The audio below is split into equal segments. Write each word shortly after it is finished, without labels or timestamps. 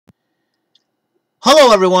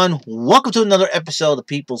Hello, everyone. Welcome to another episode of the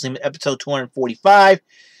People's Lima, episode 245.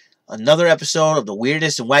 Another episode of the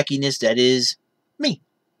weirdest and wackiness that is me.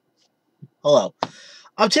 Hello.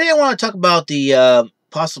 Today I want to talk about the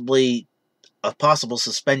possible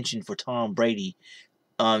suspension for Tom Brady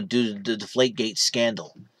due to the DeflateGate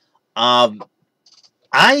scandal. I've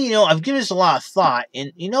given this a lot of thought,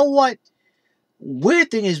 and you know what?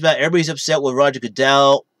 Weird thing is about everybody's upset with Roger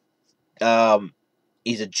Goodell.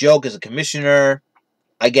 He's a joke as a commissioner.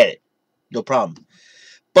 I get it, no problem.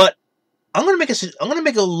 But I'm gonna make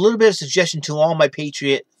a little bit of suggestion to all my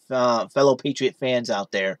Patriot fellow Patriot fans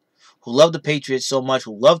out there who love the Patriots so much,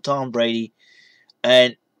 who love Tom Brady,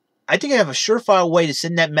 and I think I have a surefire way to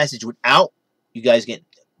send that message without you guys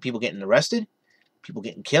people getting arrested, people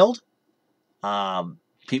getting killed,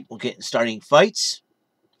 people starting fights.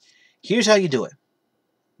 Here's how you do it.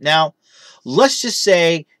 Now, let's just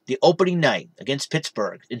say the opening night against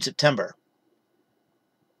Pittsburgh in September.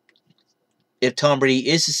 If Tom Brady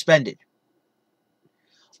is suspended,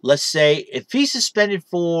 let's say if he's suspended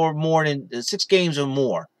for more than 6 games or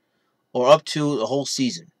more, or up to the whole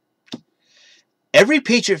season, every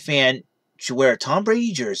Patriot fan should wear a Tom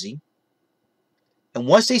Brady jersey. And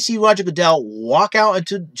once they see Roger Goodell walk out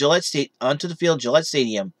onto the field, Gillette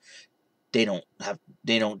Stadium, they don't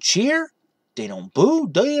cheer, they don't boo,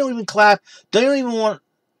 they don't even clap, they don't even want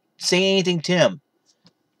to say anything to him.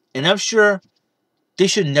 And I'm sure they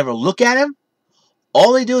should never look at him.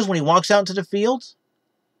 All they do is when he walks out into the field,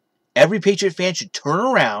 every Patriot fan should turn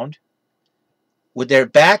around with their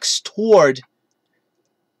backs towards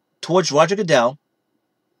Roger Goodell,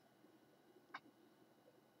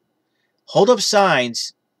 hold up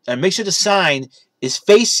signs, and make sure the sign is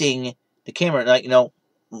facing the camera,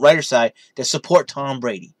 right side, that support Tom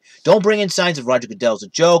Brady. Don't bring in signs of Roger Goodell's a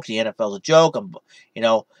joke, the NFL's a joke.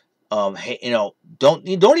 Don't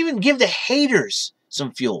even give the haters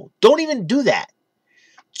some fuel. Don't even do that.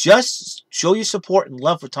 Just show your support and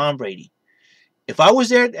love for Tom Brady. If I was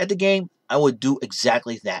there at the game, I would do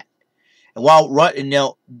exactly that. And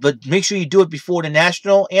but make sure you do it before the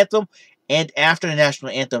national anthem and after the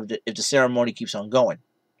national anthem if the ceremony keeps on going.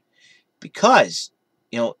 Because,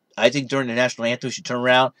 I think during the national anthem you should turn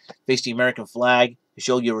around, face the American flag, and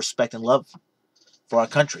show your respect and love for our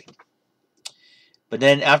country. But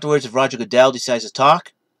then afterwards, if Roger Goodell decides to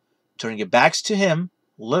talk, turn your backs to him,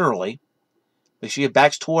 literally. Make sure your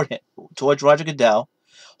back's towards Roger Goodell.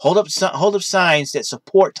 Hold up signs that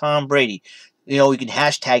support Tom Brady. You can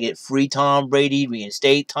hashtag it, free Tom Brady,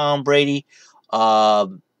 reinstate Tom Brady.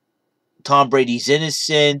 Tom Brady's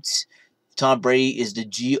innocent. Tom Brady is the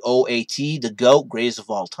GOAT, the GOAT, greatest of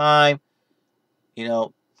all time. We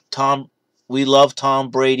love Tom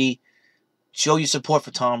Brady. Show your support for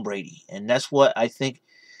Tom Brady. And that's what I think,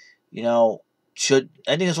 I think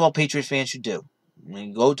that's what all Patriots fans should do. When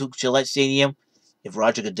you go to Gillette Stadium, if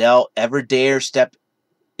Roger Goodell ever dares step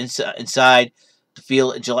inside the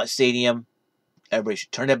field at Gillette Stadium, everybody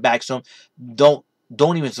should turn their backs to him. Don't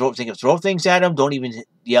even throw things at him. Don't even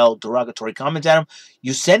yell derogatory comments at him.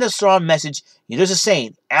 You send a strong message. There's a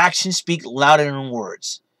saying, actions speak louder than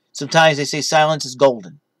words. Sometimes they say silence is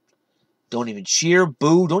golden. Don't even cheer,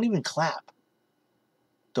 boo. Don't even clap.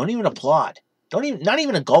 Don't even applaud. Not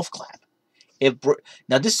even a golf clap.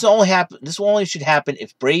 This only should happen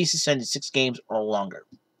if Brady's suspended 6 games or longer.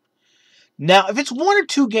 Now, if it's 1 or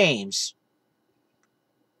 2 games,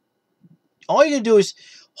 all you can do is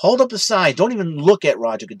hold up the sign. Don't even look at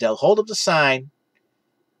Roger Goodell. Hold up the sign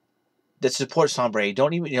that supports Tom Brady.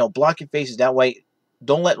 Don't even, block your faces that way.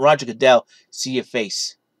 Don't let Roger Goodell see your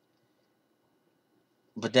face.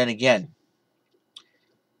 But then again,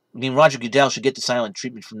 Roger Goodell should get the silent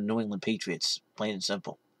treatment from the New England Patriots, plain and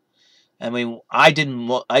simple. I did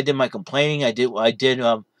my complaining. I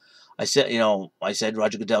said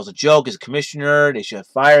Roger Goodell's a joke as a commissioner. They should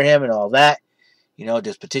fire him and all that.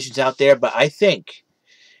 There's petitions out there, but I think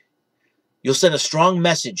you'll send a strong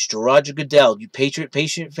message to Roger Goodell. You Patriot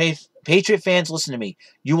fans, listen to me.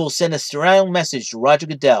 You will send a strong message to Roger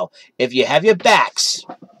Goodell. If you have your backs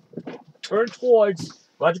turned towards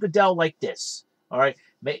Roger Goodell like this, all right.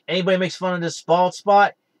 Anybody makes fun of this bald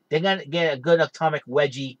spot, they're gonna get a good atomic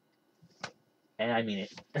wedgie. And I mean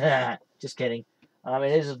it. Just kidding.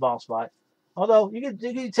 It is a bald spot. Although, you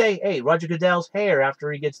can say, hey, Roger Goodell's hair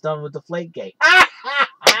after he gets done with DeflateGate.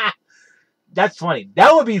 That's funny.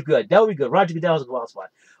 That would be good. Roger Goodell's a bald spot.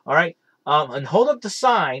 All right? And hold up the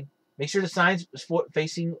sign. Make sure the sign's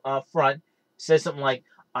facing front. It says something like,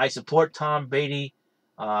 I support Tom Brady.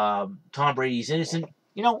 Tom Brady's innocent.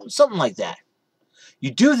 Something like that. You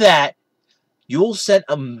do that, you'll send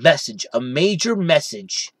a message, a major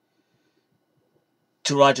message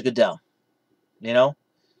to Roger Goodell. You know?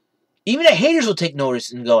 Even the haters will take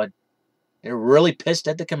notice and go, they're really pissed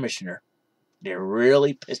at the commissioner. They're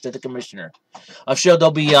really pissed at the commissioner. I'm sure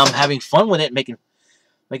they'll be having fun with it, making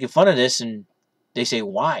fun of this, and they say,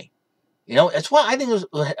 why? You know, that's what I think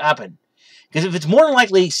will happen. Because if it's more than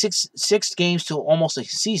likely six games to almost a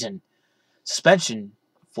season suspension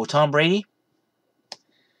for Tom Brady,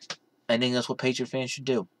 I think that's what Patriot fans should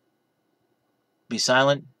do. Be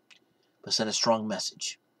silent, but send a strong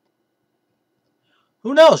message.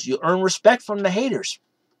 Who knows? You earn respect from the haters.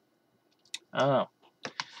 I don't know.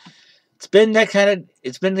 It's been that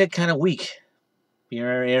kind of week. Be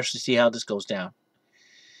very interested to see how this goes down.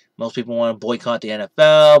 Most people want to boycott the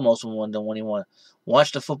NFL. Most of them don't want to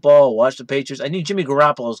watch the football, watch the Patriots. I think Jimmy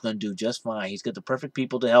Garoppolo is going to do just fine. He's got the perfect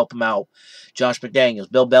people to help him out. Josh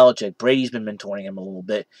McDaniels, Bill Belichick, Brady's been mentoring him a little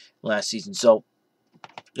bit last season. So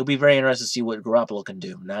it'll be very interesting to see what Garoppolo can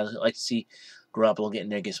do. And I'd like to see Garoppolo get in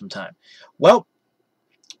there, get some time. Well,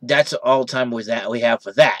 that's all the time we have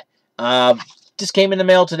for that. Just came in the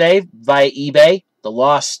mail today via eBay. The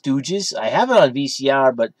Lost Stooges. I have it on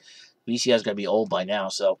VCR, but VCR's got to be old by now,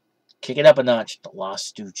 so kick it up a notch. The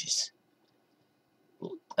Lost Stooges.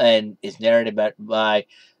 And it's narrated by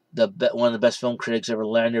one of the best film critics ever,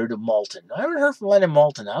 Leonard Maltin. I haven't heard from Leonard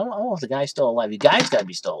Maltin. I don't know if the guy's still alive. The guy's got to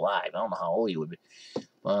be still alive. I don't know how old he would be.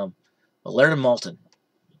 But Leonard Maltin,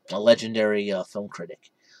 a legendary film critic.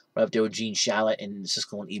 Right up there with Gene Shalit and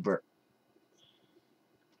Siskel and Ebert.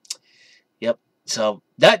 Yep. So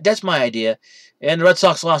that's my idea. And the Red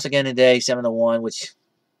Sox lost again today, 7-1, which,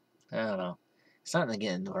 I don't know. It's starting to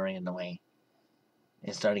get very annoying.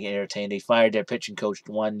 It's starting to get irritating. They fired their pitching coach,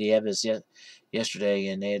 Juan Nieves, yesterday,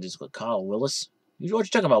 and they had this with Carl Willis. What you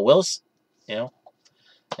talking about, Willis? You know,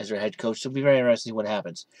 as their head coach. So it'll be very interesting to see what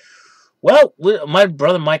happens. Well, my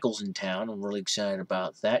brother Michael's in town. I'm really excited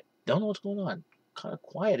about that. Don't know what's going on. Kind of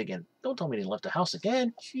quiet again. Don't tell me they left the house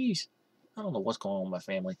again. Jeez. I don't know what's going on with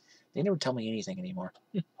my family. They never tell me anything anymore.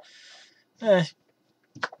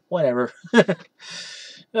 Whatever. Gives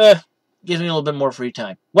me a little bit more free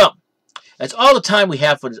time. Well, that's all the time we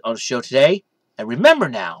have for the show today. And remember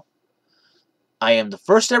now, I am the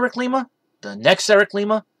first Eric Lima, the next Eric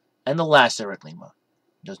Lima, and the last Eric Lima.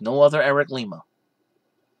 There's no other Eric Lima.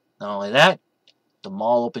 Not only that, the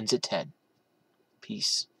mall opens at 10.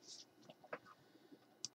 Peace.